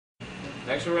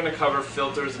Next we're going to cover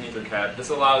filters in ettercap. This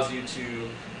allows you to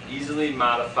easily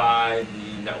modify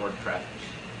the network traffic.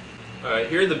 Alright,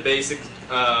 here are the basic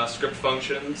script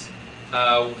functions.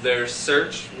 There's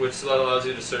search, which allows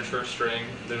you to search for a string.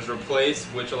 There's replace,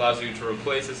 which allows you to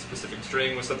replace a specific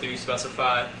string with something you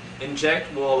specify.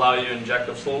 Inject will allow you to inject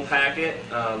a full packet.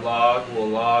 Log will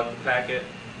log the packet.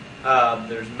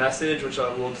 There's message, which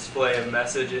will display a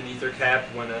message in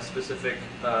ettercap when a specific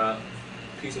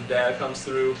piece of data comes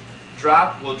through.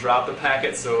 Drop will drop the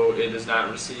packet so it is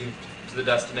not received to the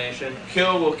destination.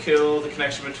 Kill will kill the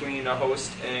connection between a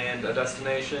host and a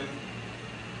destination.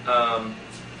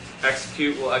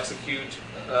 Execute will execute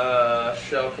a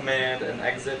shell command, and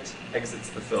exit exits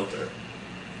the filter.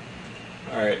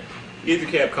 Alright,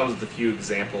 ettercap comes with a few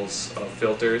examples of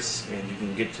filters, and you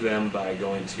can get to them by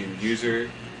going to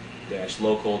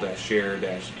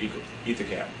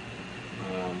user-local-share-ettercap.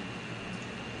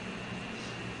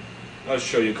 I'll just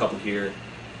show you a couple here.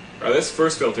 This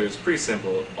first filter is pretty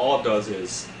simple. All it does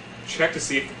is check to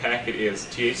see if the packet is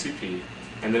THCP,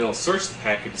 and then it'll search the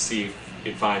packet to see if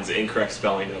it finds the incorrect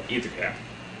spelling of ettercap.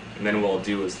 And then what it'll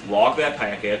do is log that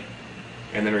packet,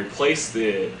 and then replace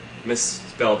the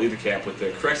misspelled ettercap with the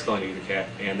correct spelling of ettercap,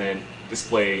 and then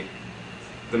display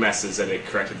the message that it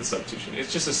corrected the substitution.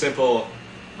 It's just a simple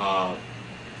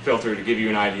filter to give you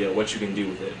an idea of what you can do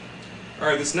with it.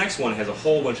 Alright, this next one has a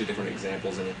whole bunch of different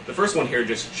examples in it. The first one here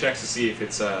just checks to see if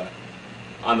it's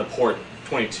on the port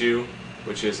 22,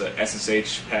 which is a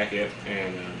SSH packet,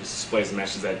 and just displays the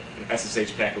message that an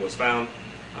SSH packet was found.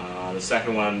 The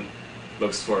second one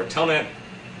looks for telnet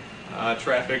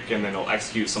traffic, and then it'll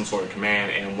execute some sort of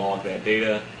command and log that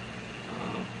data.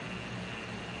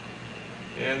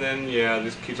 And then, yeah, it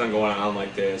just keeps on going on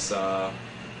like this.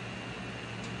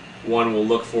 One will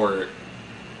look for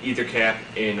ettercap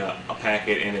in a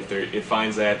packet, and if it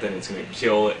finds that, then it's going to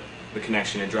kill the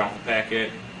connection and drop the packet.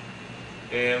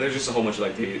 And there's just a whole bunch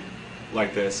like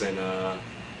this, and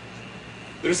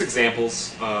there's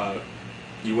examples.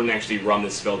 You wouldn't actually run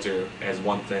this filter as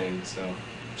one thing, so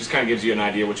just kind of gives you an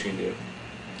idea what you can do.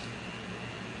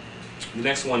 The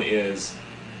next one is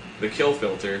the kill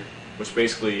filter, which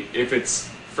basically, if it's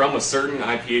from a certain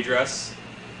IP address,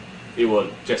 it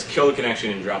will just kill the connection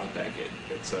and drop the packet.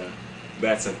 It's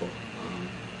that simple.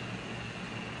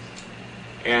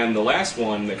 And the last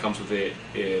one that comes with it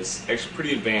is actually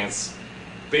pretty advanced.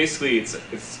 Basically, it's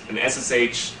an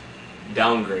SSH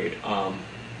downgrade.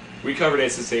 We covered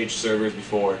SSH servers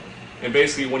before, and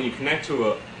basically when you connect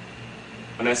to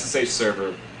an SSH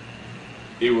server,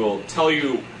 it will tell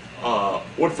you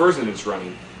what version it's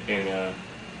running, and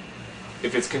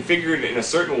if it's configured in a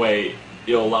certain way,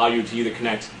 it'll allow you to either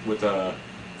connect with the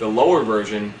lower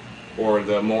version or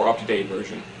the more up-to-date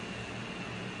version.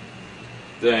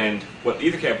 Then what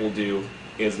ettercap will do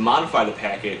is modify the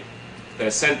packet that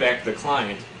is sent back to the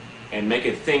client and make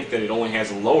it think that it only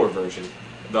has a lower version,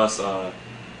 thus a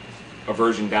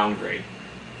version downgrade.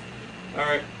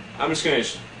 Alright, I'm just going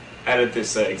to edit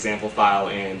this example file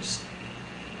and just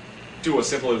do a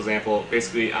simple example.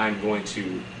 Basically, I'm going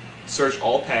to search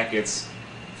all packets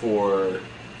for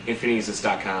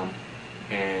infinitysys.com,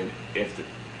 and if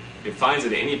it finds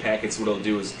that any packets, what it'll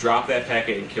do is drop that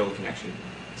packet and kill the connection.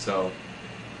 So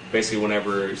basically,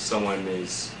 whenever someone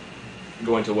is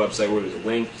going to a website where there's a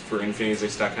link for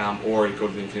infinitysys.com, or you go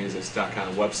to the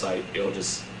infinitysys.com website, it'll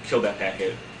just kill that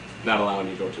packet, not allowing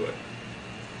you to go to it.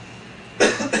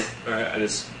 Alright, I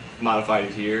just modified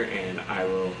it here, and I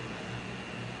will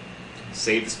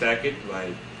save this packet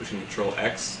by pushing Control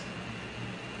X.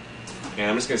 And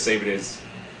I'm just going to save it as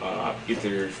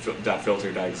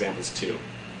ether.filter.examples2.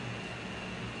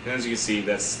 And as you can see,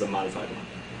 that's the modified one.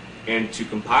 And to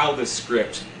compile this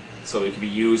script so it can be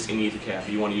used in ettercap,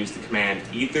 you want to use the command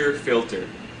etherfilter,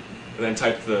 and then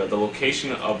type the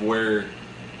location of where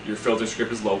your filter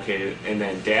script is located, and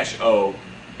then -O,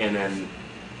 and then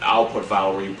the output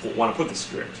file where you want to put the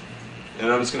script.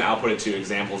 And I'm just going to output it to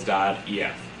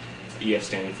examples.ef, EF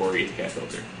standing for ettercap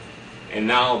filter. And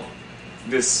now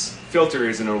this filter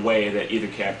is in a way that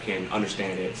ettercap can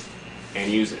understand it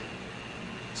and use it.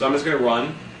 So I'm just going to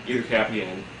run ettercap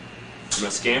again. I'm going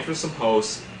to scan for some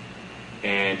hosts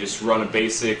and just run a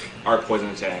basic ARP poison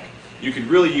attack. You could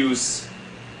really use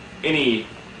any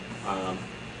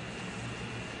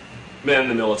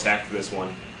man-in-the-middle attack for this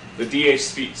one. The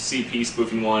DHCP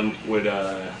spoofing one would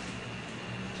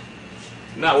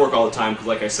not work all the time because,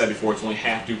 like I said before, it's only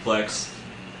half duplex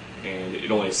and it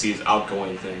only sees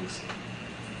outgoing things.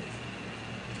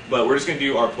 But we're just going to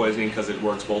do ARP poisoning because it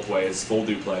works both ways, full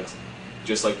duplex,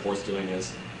 just like port stealing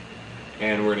is.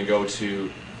 And we're going to go to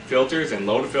filters and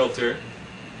load a filter,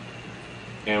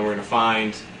 and we're going to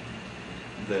find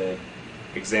the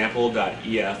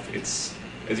example.ef. It's,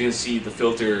 as you can see, the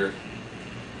filter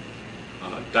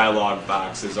dialog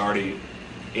box is already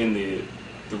in the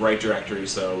right directory,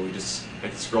 so we just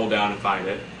have to scroll down and find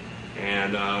it,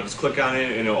 and just click on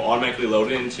it, and it will automatically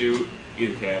load it into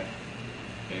ettercap.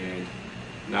 And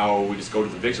now we just go to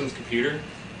the victim's computer,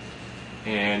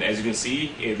 and as you can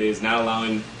see, it is not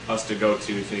allowing us to go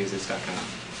to infinityxist.com.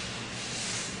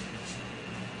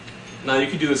 Now you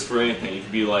could do this for anything. You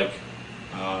could be like,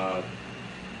 I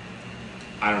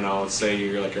don't know, let's say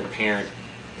you're like a parent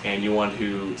and you want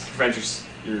to prevent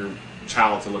your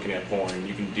child from looking at porn.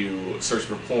 You can do search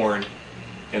for porn,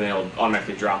 and then it'll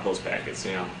automatically drop those packets.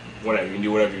 You know, whatever. You can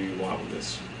do whatever you want with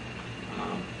this.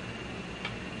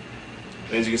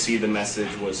 And as you can see, the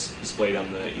message was displayed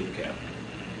on the ettercap.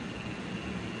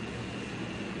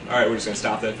 Alright, we're just going to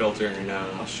stop that filter, and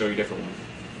I'll show you a different one.